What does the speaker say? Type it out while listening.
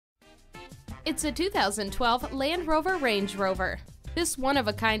It's a 2012 Land Rover Range Rover. This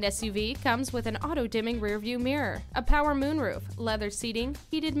one-of-a-kind SUV comes with an auto-dimming rearview mirror, a power moonroof, leather seating,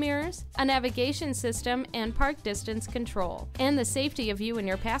 heated mirrors, a navigation system, and park distance control. And the safety of you and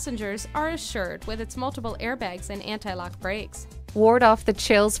your passengers are assured with its multiple airbags and anti-lock brakes. Ward off the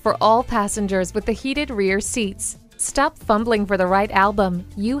chills for all passengers with the heated rear seats. Stop fumbling for the right album.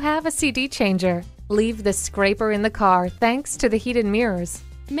 You have a CD changer. Leave the scraper in the car thanks to the heated mirrors.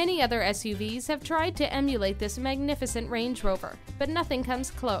 Many other SUVs have tried to emulate this magnificent Range Rover, but nothing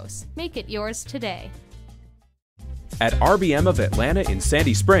comes close. Make it yours today. At RBM of Atlanta in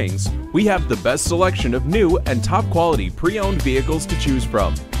Sandy Springs, we have the best selection of new and top-quality pre-owned vehicles to choose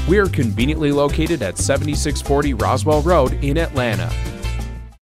from. We are conveniently located at 7640 Roswell Road in Atlanta.